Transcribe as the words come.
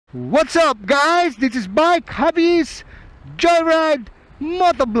What's up guys? This is Bike Hobbyist Joyride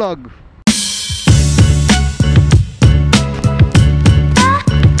Motovlog.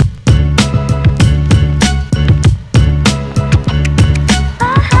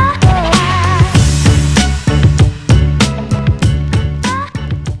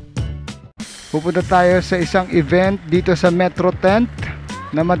 Pupunta tayo sa isang event dito sa Metro Tent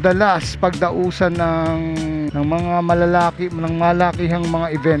na madalas pagdausan ng mga malakihang mga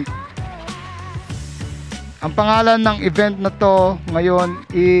event. Ang pangalan ng event na to ngayon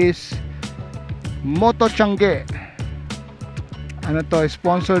is Moto Tiangge. Ano to,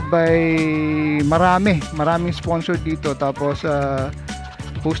 sponsored by Maraming sponsor dito, tapos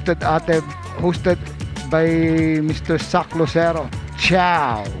hosted by Mr. Saclosero.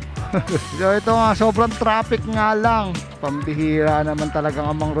 Ciao. So ito nga, sobrang traffic nga lang. Pambihira naman talagang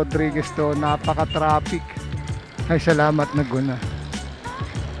Amang Rodriguez to, napaka-traffic. Ay, salamat na guna.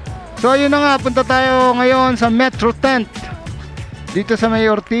 So ayun na nga, punta tayo ngayon sa Metro Tent dito sa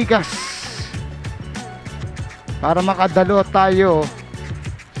may Ortigas para makadalo tayo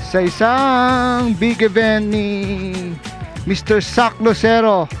sa isang big event ni Mr.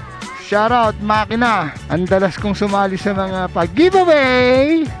 Saclosero. Shoutout Makina. Ang dalas kong sumali sa mga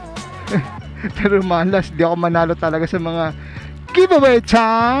pag-giveaway. Pero malas, di ako manalo talaga sa mga giveaway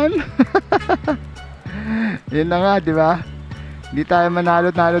chan. Yun na nga, di ba? Hindi tayo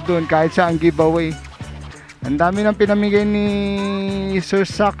manalo-nalo doon kahit sa ang giveaway. Ang dami nang pinamigay ni Sir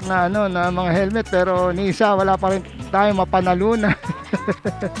Sack na na mga helmet, pero ni isa wala pa rin tayo mapanalunan.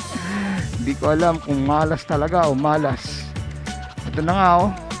 Hindi ko alam kung malas talaga o malas. Ito na nga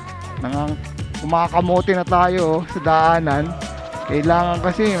kumakamote na tayo sa daanan. Kailangan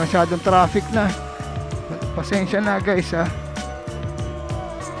kasi masyadong traffic na. Pasensya na guys ha.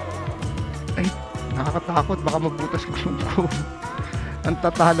 Ay, nakakatakot, baka mabutas ko. Ang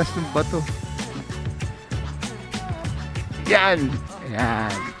tatalas ng bato. Yan.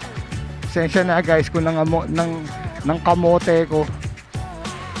 Yan. Pasensya na guys kung nang kamote ko.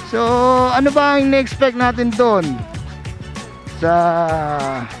 So ano ba ang na-expect natin doon sa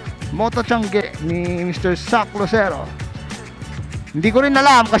Moto Tiangge ni Mr. Saclosero? Hindi ko rin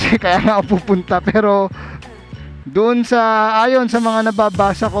alam kasi kaya nga ako pupunta, pero doon ayon sa mga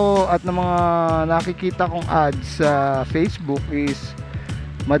nababasa ko at ng mga nakikita kong ads sa Facebook is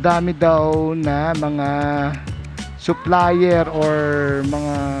madami daw na mga supplier or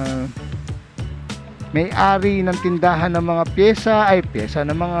mga may-ari ng tindahan ng mga pyesa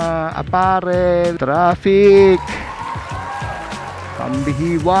ng mga apparel, traffic,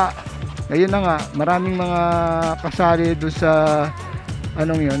 pambihiwa. Ayun na nga, maraming mga kasali doon sa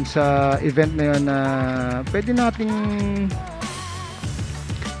sa event na yun na pwede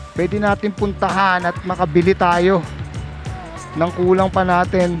nating puntahan at makabili tayo ng kulang pa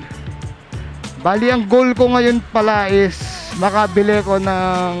natin. Bali, ang goal ko ngayon pala is makabili ko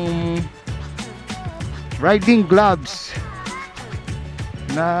ng riding gloves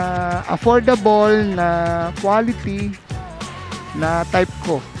na affordable, na quality, na type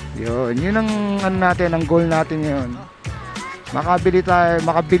ko. Yun ang ang goal natin ngayon.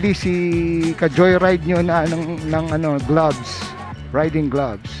 Makabili si Ka.Joyride nyo na ng gloves, riding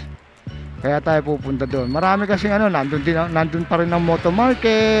gloves. Kaya tayo pupunta doon. Marami kasi nandun pa rin ang Moto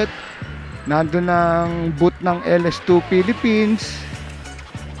Market, nandun ang booth ng LS2 Philippines.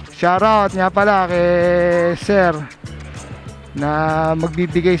 Shoutout nga pala kay Sir na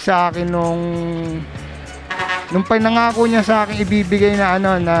magbibigay sa akin nung pinangako niya sa akin ibibigay na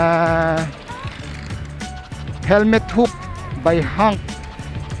na helmet hook by HANC.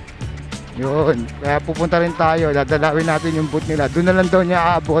 Yun, kaya pupunta rin tayo, dadalawin natin yung booth nila. Doon na lang daw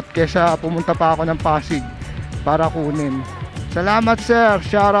niya aabot kesa pumunta pa ako ng Pasig para kunin. Salamat sir,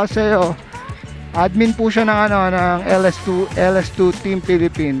 shoutout sa iyo. Admin po siya ng LS2 Team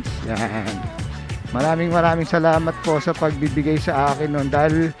Philippines. Yan. Maraming salamat po sa pagbibigay sa akin noon,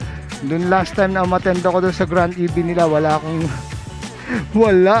 dahil doon last time na umattend ako doon sa Grand EV nila, wala akong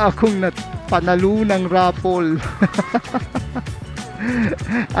panalunang raffle.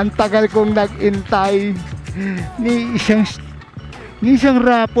 Ang tagal kong nag-intay ni isang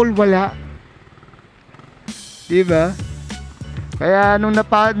raffle, wala. Diba? Kaya nung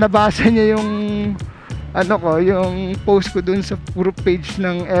nabasa niya yung yung post ko dun sa group page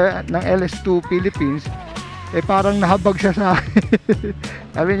ng LS2 Philippines, parang nahabag siya sa akin.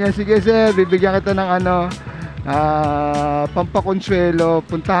 Sabi niya, sige sir, bibigyan kita ng pampakonsuelo.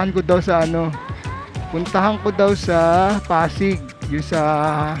 Puntahan ko daw sa Pasig, yung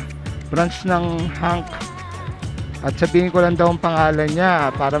sa branch ng HANC, at sabihin ko lang daw ang pangalan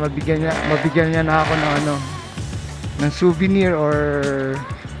niya para mabigyan niya na ako ng souvenir or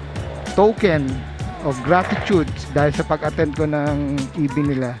token of gratitude dahil sa pag-attend ko ng EB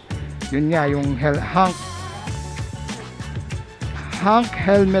nila. Yun nga, yung HANC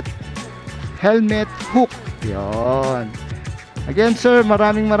helmet hook. Yun. Again sir,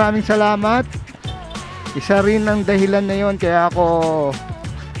 maraming salamat. Isa rin ang dahilan na yun kaya ako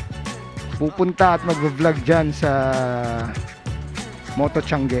pupunta at mag-vlog dyan sa Moto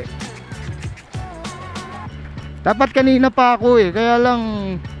Tiangge. Dapat kanina pa ako kaya lang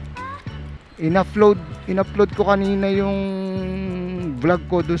in-upload ko kanina yung vlog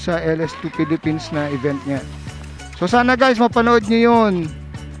ko doon sa LS2 Philippines na event niya. So sana guys mapanood nyo yun.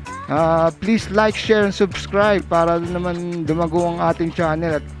 Please like, share, and subscribe para naman dumago ang ating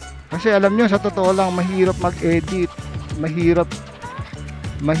channel. At kasi alam nyo, sa totoo lang, mahirap mag-edit, mahirap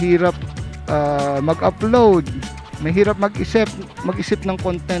mag-upload, mahirap mag-isip ng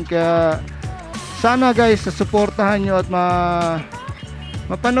content. Kaya sana guys, suportahan nyo at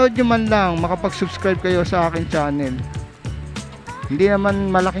mapanood nyo man lang, makapag-subscribe kayo sa aking channel. Hindi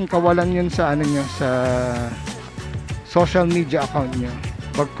naman malaking kawalan yun sa sa social media account nyo.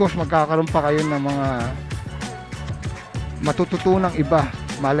 Pagkos magkakaroon pa kayo ng mga matututunang iba.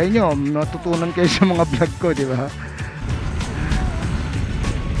 Malay nyo, natutunan kayo sa mga vlog ko, di ba?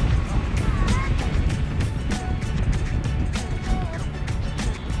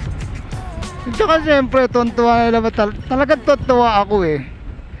 Tsaka siyempre, tuntua nila ba talagang tuntua ako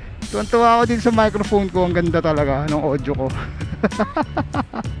tuntua ako din sa microphone ko. Ang ganda talaga ng audio ko.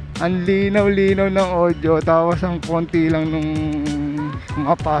 Ang linaw-linaw ng audio. Tapos ang konti lang nung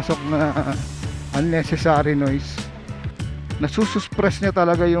mapasok na unnecessary noise. Nasususpress niya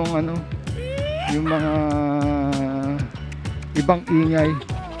talaga yung yung mga ibang ingay.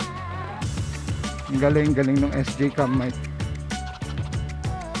 Ang galing ng SJ cam mic.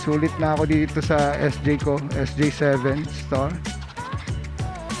 Sulit na ako dito sa SJ ko, SJ7 Star.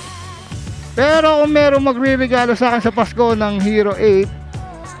 Pero kung merong magre-regalo sa akin sa Pasko ng Hero 8,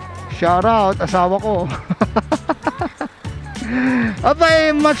 shoutout asawa ko.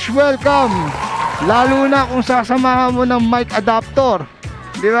 Abay, much welcome. Lalo na kung sasamahan mo ng mic adapter,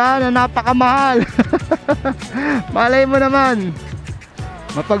 di ba, na napakamahal. Malay mo naman,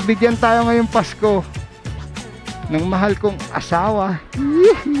 mapagbigyan tayo ngayong Pasko ng mahal kong asawa.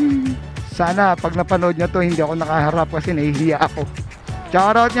 Sana pag napanood niya to, hindi ako nakaharap kasi nahihiya ako.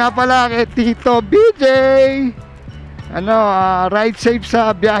 Shoutout nga pala kay Tito BJ. Ride safe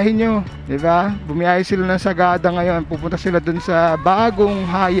sa biyahe nyo, di ba? Bumiyahe sila ng Sagada ngayon, pupunta sila dun sa bagong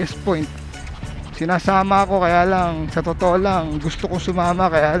highest point. Sinasama ko, kaya lang sa totoo lang gusto ko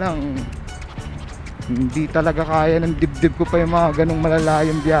sumama, kaya lang hindi talaga kaya ng dibdib ko pa yung mga ganong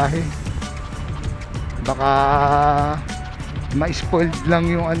malalayong biyahe. Baka ma-spoiled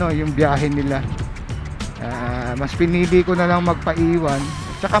lang yung yung biyahe nila. Mas pinili ko na lang magpaiwan.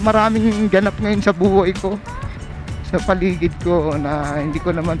 Tsaka maraming ganap ngayon sa buhay ko, sa paligid ko, na hindi ko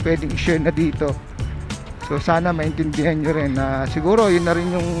naman pwedeng i-share na dito. So sana maintindihan nyo rin na siguro yun na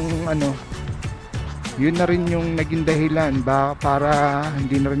rin yung yun na rin yung naging dahilan para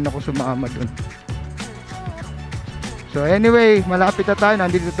hindi na rin ako sumama dun. So anyway, malapit na tayo.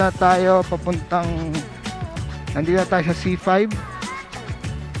 Nandito na tayo sa C5.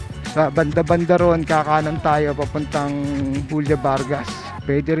 Sa banda-banda ron, kakanan tayo papuntang Julia Vargas.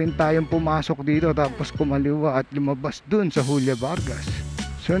 Pwede rin tayong pumasok dito tapos kumaliwa at lumabas dun sa Julia Vargas.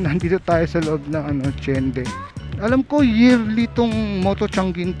 So nandito tayo sa loob ng Tiangge. Alam ko yearly tong Moto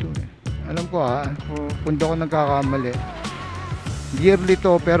Tiangge to. Alam ko kung di ako nagkakamali. Yearly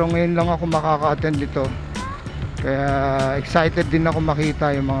to, pero ngayon lang ako makaka-attend dito. Kaya excited din ako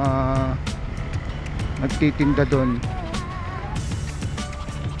makita yung mga nagtitinda doon.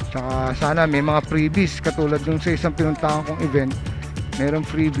 Tsaka sana may mga freebies katulad dun sa isang pinuntahan kong event. Merong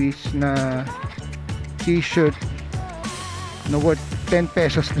freebies na t-shirt na worth 10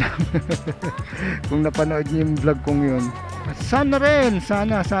 pesos lang. Kung napanood niyo yung vlog kong yun. At sana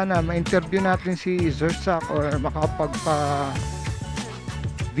ma-interview natin si Zersak or makapagpa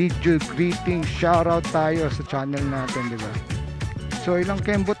video greeting shoutout tayo sa channel natin, di ba? So ilang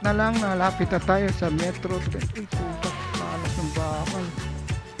kembot na lang, nalapit na tayo sa Metro. Uy, putak, palas ng bakal.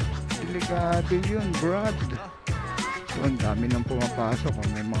 Delikado yun, Brad. So ang dami nang pumapasok.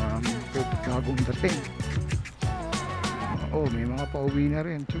 May mga gagong dating. May mga pauwi na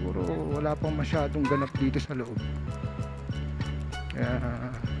rin. Siguro wala pang masyadong ganap dito sa loob.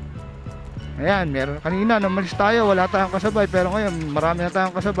 Ayan, meron kanina namalis tayo, wala tayong kasabay, pero ngayon marami na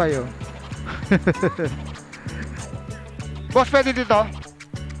tayong kasabay. Boss, pwede dito?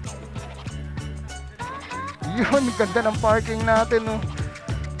 Yun, ganda ng parking natin.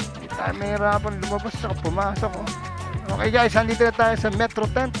 Hindi tayo mahirapan lumabas at pumasok. Okay guys, nandito na tayo sa Metro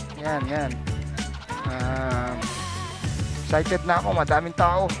Tent. Yan. Excited na ako, madaming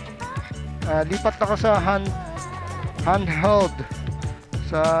tao. Lipat ako sa handheld.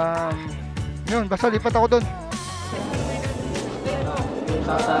 Yun, basta lipat ako doon.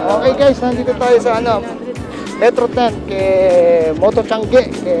 Okay guys, nandito tayo sa Metro Tent kay Moto Tiangge,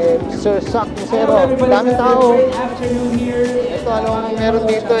 kay Sir Sak Musero. Daming tao. Ito, anong meron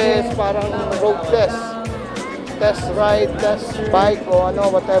dito is parang road test ride, test bike o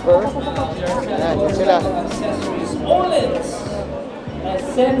whatever. Yan, yun sila.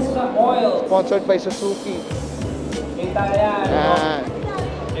 Sponsored by Suzuki. Yan.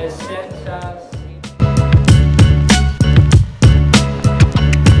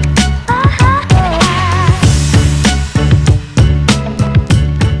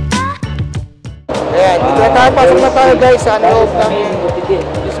 Ayan, dito na tayo, pasok na tayo guys sa loob ng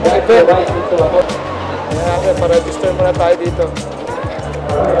mismong event. Ayan natin, pa-register muna tayo dito.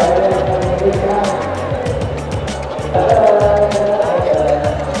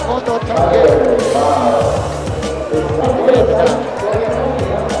 Moto Tiangge.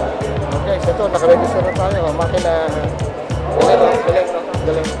 Okay, so ito, nakaregister na tayo. Makina.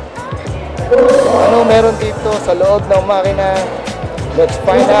 Galing. Ano meron dito sa loob ng makina? Let's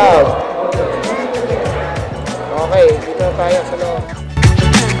find out. Okay, dito na tayo sa loob.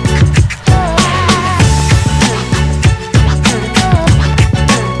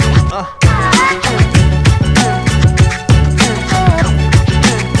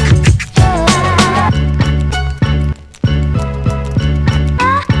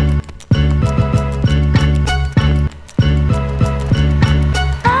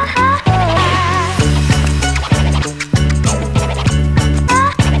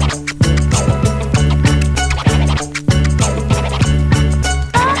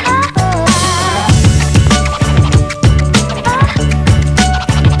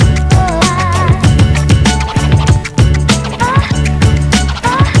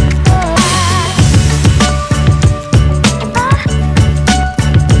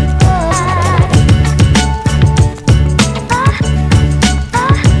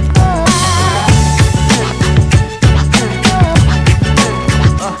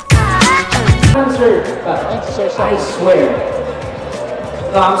 I swear.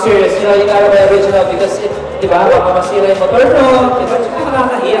 No, I'm serious. You know, you gotta buy original because it, di ba, baka masira yung motor mo. Di ba, tsaka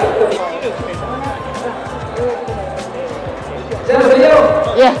nakakahiya. Is that a video?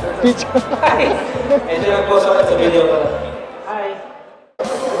 Yeah, video. Hi! Medyo nag-post ako sa video ko. Hi!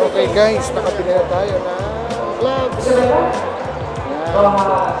 Okay guys, nakabili na tayo ng gloves. Yan.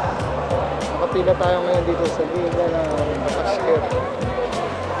 Nakapila tayo ngayon dito sa liga ng cashier.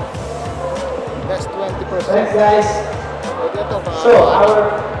 That's 20%. Thanks guys! Pwede ito, So,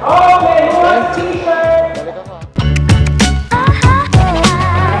 okay, who wants t-shirt? balik ako.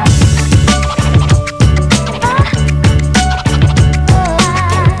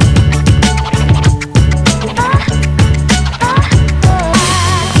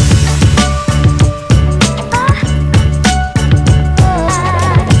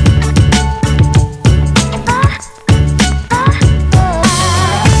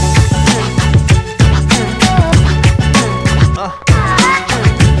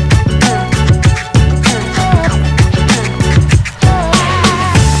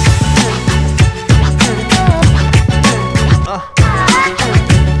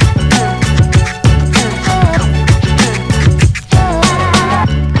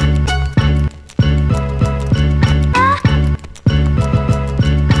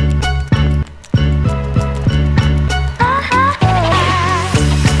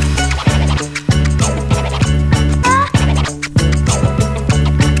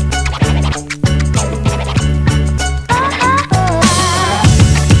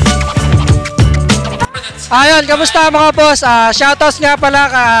 Ayun, kamusta mga boss? Shoutouts nga pala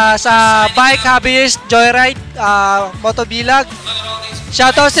sa bike Hobbyist, Joyride, Motovlog.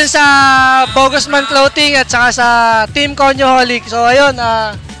 Shoutouts din sa Bogusman Clothing at saka sa Team Konyoholic. So ayun,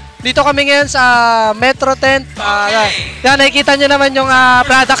 dito kami ngayon sa Metro Tent. Yan, nakikita nyo naman yung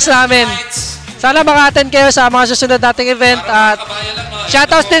products namin. Sana maka-attend kayo sa mga susunod nating event. At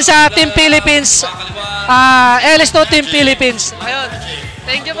shoutouts din sa Team Philippines, LS2 Team Philippines. Ayun,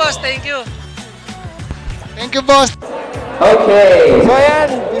 thank you boss, thank you. Thank you, boss. Okay. So ayan,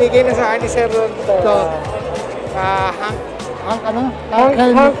 binigay na sa akin ni Sir Ron ito. HANC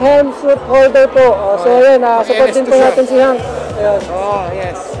Helm suit holder po. So ayan, support din po natin si HANC. Ayun. Oh,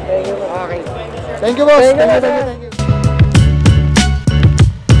 yes. Thank you. Okay. Thank you, boss. Thank you.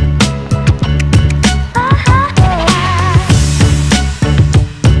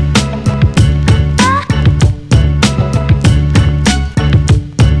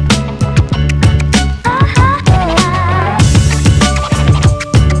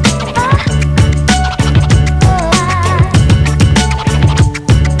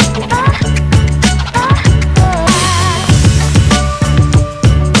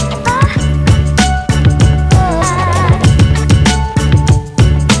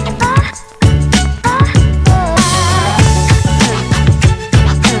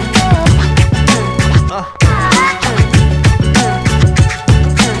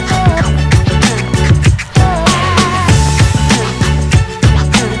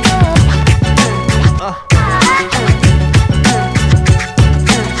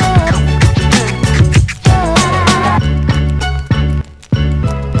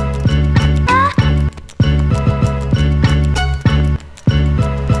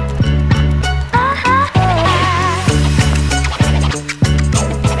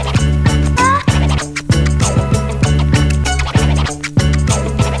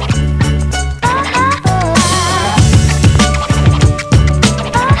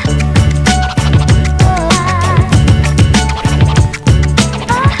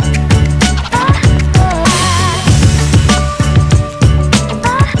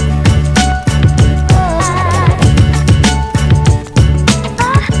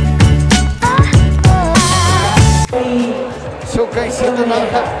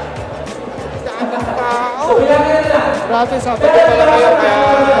 natin, Sabado pa lang ngayon, kaya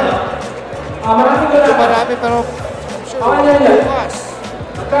medyo marami, pero I'm sure bukas.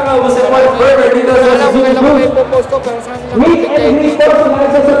 Kakausap mo yung burger dito sa Alam ko kailan ko na ipopost ko, pero saan lang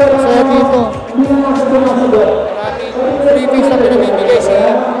masaya dito. Maraming freebies na pinamimigay si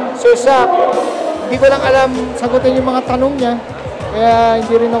Sir Zach. Hindi ko lang alam sagutin yung mga tanong niya, kaya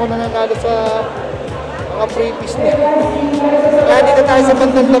hindi rin ako nananalo sa mga freebies niya. Kaya dito tayo sa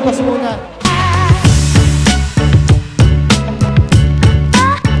bandang labas muna.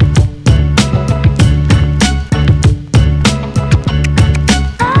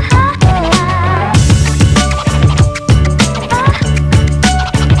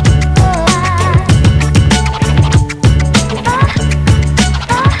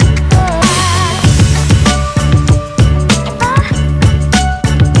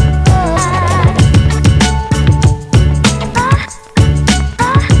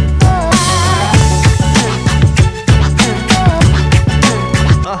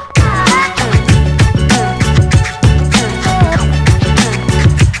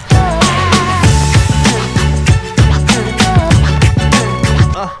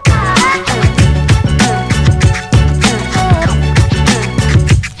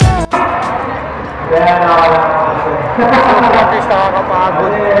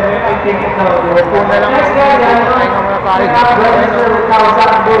 Nakakapagod. Upo na lang ako. Kaya nga mga pare.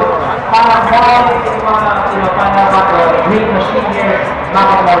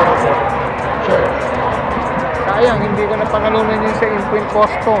 Sayang, hindi ko napanalunan yun sa Imprint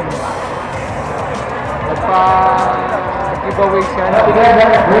Custom. Nagpa-giveaway siya.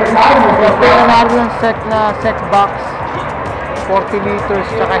 Nanalo ng sec box, 40 liters,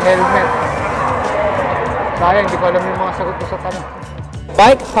 tsaka helmet. Sayang, hindi ko alam yung mga sagot ko sa tanong.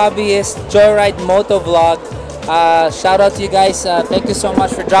 Bike Hobbyist, Joyride, Motovlog. Shout out to you guys. Thank you so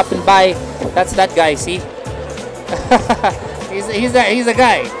much for dropping by. That's that guy, see? he's a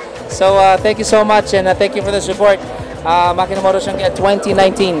guy. So thank you so much and thank you for the support. Makina Moto Tiangge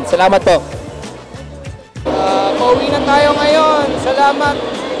 2019. Salamat po. Pauwi na tayo ngayon. Salamat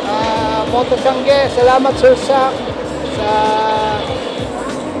Moto Tiangge. Salamat Sir Zach sa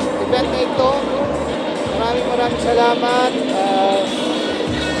event na ito. Maraming salamat.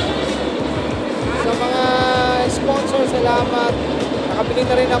 Sa mga sponsor, salamat. Nakabili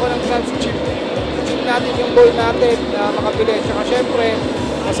na rin ako ng plans chip. Chip natin yung goal natin na makabili. Tsaka syempre,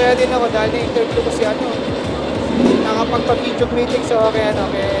 masaya din ako dahil na-interview ko si nakapagpa-video meeting sa kay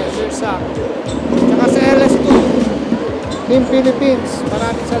Sir Zach. Tsaka sa LS2 Team Philippines,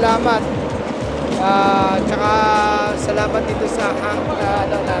 maraming salamat. Tsaka salamat dito sa HANC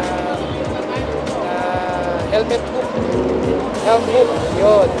helmet hook. Helm hook.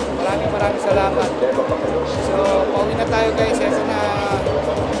 Yun. Maraming salamat. So, pauwi na tayo guys.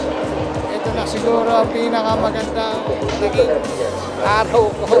 Ito na siguro ang pinakamagandang naging araw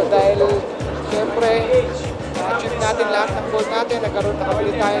ko dahil syempre na-achieve natin lahat ng goal natin.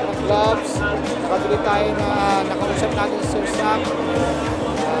 Nakabili tayo ng gloves. Nakabili tayo na nakausap natin sa Sir Zach.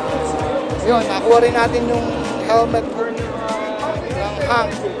 Yun, nakuha rin natin yung helmet hook ng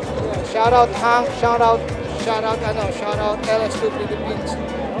HANC. Shoutout HANC, shoutout LS2 Philippines.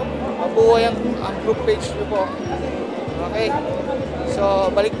 Mabuhay ang group page nyo po. Okay,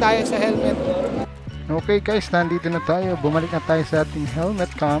 so balik tayo sa helmet. Okay guys, nandito na tayo. Bumalik na tayo sa ating helmet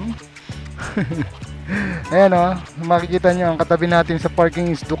cam. Ayan o, makikita nyo ang katabi natin sa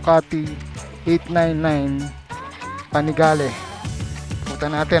parking is Ducati 899 Panigale. Punta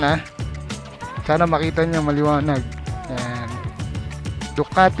natin ha. Sana makita nyo maliwanag. Ayan.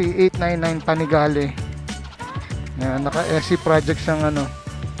 Ducati 899 Panigale. Ayan, naka-SC project siyang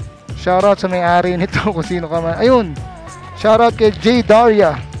Shoutout sa may-ari nito kung sino ka man. Ayun! Shoutout kay J.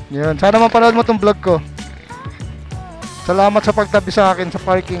 Daria. Yun. Sana mapanood mo tong vlog ko. Salamat sa pagtabi sa akin sa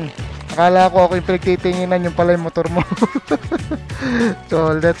parking. Akala ko ako yung pinagtitinginan, yung pala yung motor mo.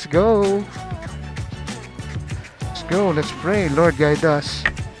 So, let's go. Let's go. Let's pray. Lord, guide us.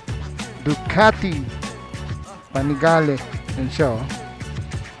 Ducati Panigale. Yun siya.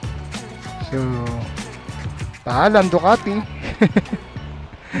 So, paalam Ducati.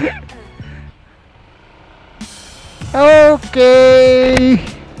 Okay.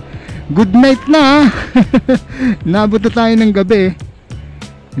 Good night na. Nabot na tayo ng gabi.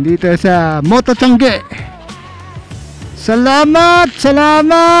 Dito sa Moto Tiangge. Salamat.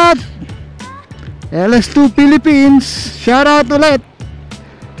 LS2 Philippines. Shout out ulit.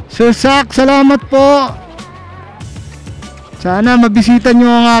 Sir Zach, salamat po. Sana mabisita nyo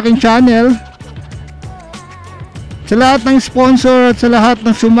ang aking channel. Sa lahat ng sponsor at sa lahat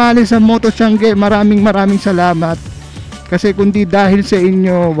ng sumali sa Moto Tiangge, maraming salamat. Kasi kundi dahil sa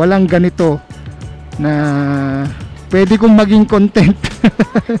inyo, walang ganito na pwede kong maging content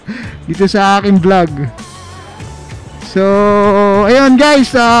dito sa aking vlog. So ayun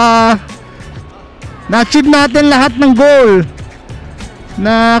guys, na-achieve natin lahat ng goal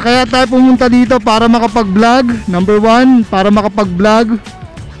na kaya tayo pumunta dito para makapag-vlog. Number 1, para makapag-vlog,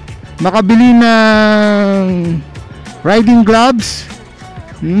 makabili ng riding gloves.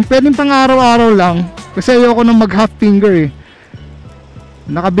 Pwedeng pang araw-araw lang kasi ayoko nang mag half finger eh.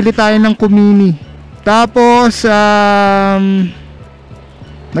 Nakabili tayo ng kumini. Tapos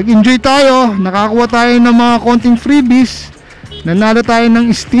nag-enjoy tayo, nakakuha tayo ng mga konting freebies. Nanalo tayo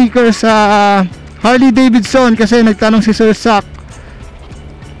ng sticker sa Harley Davidson kasi nagtanong si Sir Sak.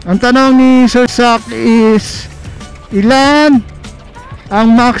 Ang tanong ni Sir Sak is, ilan ang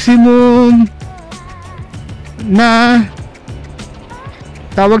maximum na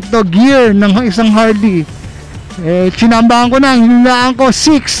tawag to gear ng isang Harley? Chinambahan ko na, hinilaan ko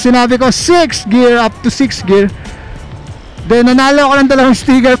 6. Sinabi ko 6 gear, up to 6 gear. Then nanalo ako ng dalawang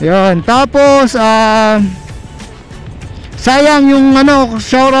sticker. Yun. Tapos sayang yung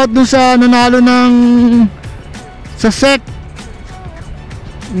shoutout dun sa nanalo ng sa sec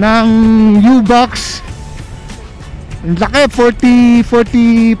ng U-Box. Laki,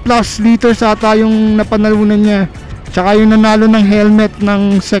 40 plus liters ata yung napanalunan niya. Tsaka yung nanalo ng helmet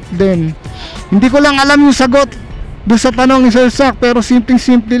ng sec din. Hindi ko lang alam yung sagot doon sa tanong ni Sir Sak, pero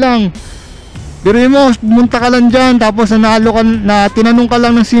simpleng-simple lang. Pero mo, pumunta ka lang dyan, tapos nanalo ka, na tinanong ka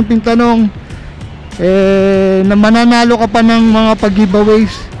lang ng simpleng tanong, na mananalo ka pa ng mga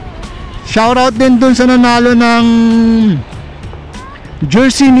pag-giveaways. Shoutout din doon sa nanalo ng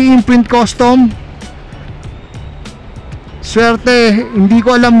jersey ni Imprint Custom. Swerte, hindi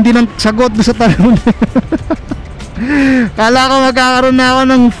ko alam din ang sagot doon sa tanong. Kala ko magkakaroon na ako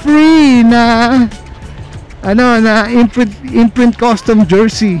ng free na na imprint custom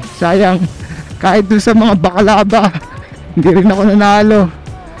jersey. Sayang, kahit doon sa mga bakalaba hindi rin ako nanalo.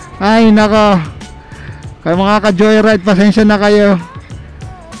 Ay nako, kaya mga ka-Joyride, pasensya na kayo,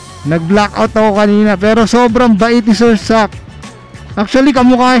 nag-blackout ako kanina. Pero sobrang bait ni Sir Sak. Actually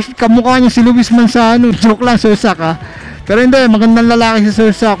kamukha niya si Luis Manzano. Joke lang Sir Sak ha. Pero hindi, magandang lalaki si Sir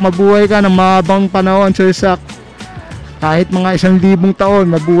Sak. Mabuhay ka ng mahabang panahon Sir Sak. Kahit mga 1,000 taon,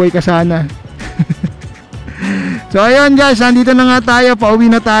 mabuhay ka sana. So ayun guys, nandito na nga tayo,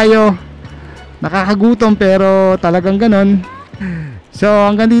 pauwi na tayo. Nakakagutom pero talagang ganon. So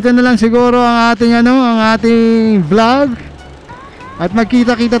hanggang dito na lang siguro ang ating vlog. At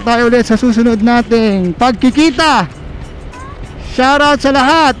magkita-kita tayo ulit sa susunod nating pagkikita. Shoutout sa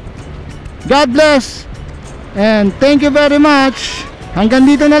lahat. God bless. And thank you very much. Hanggang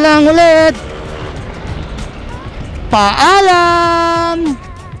dito na lang ulit. Paalam!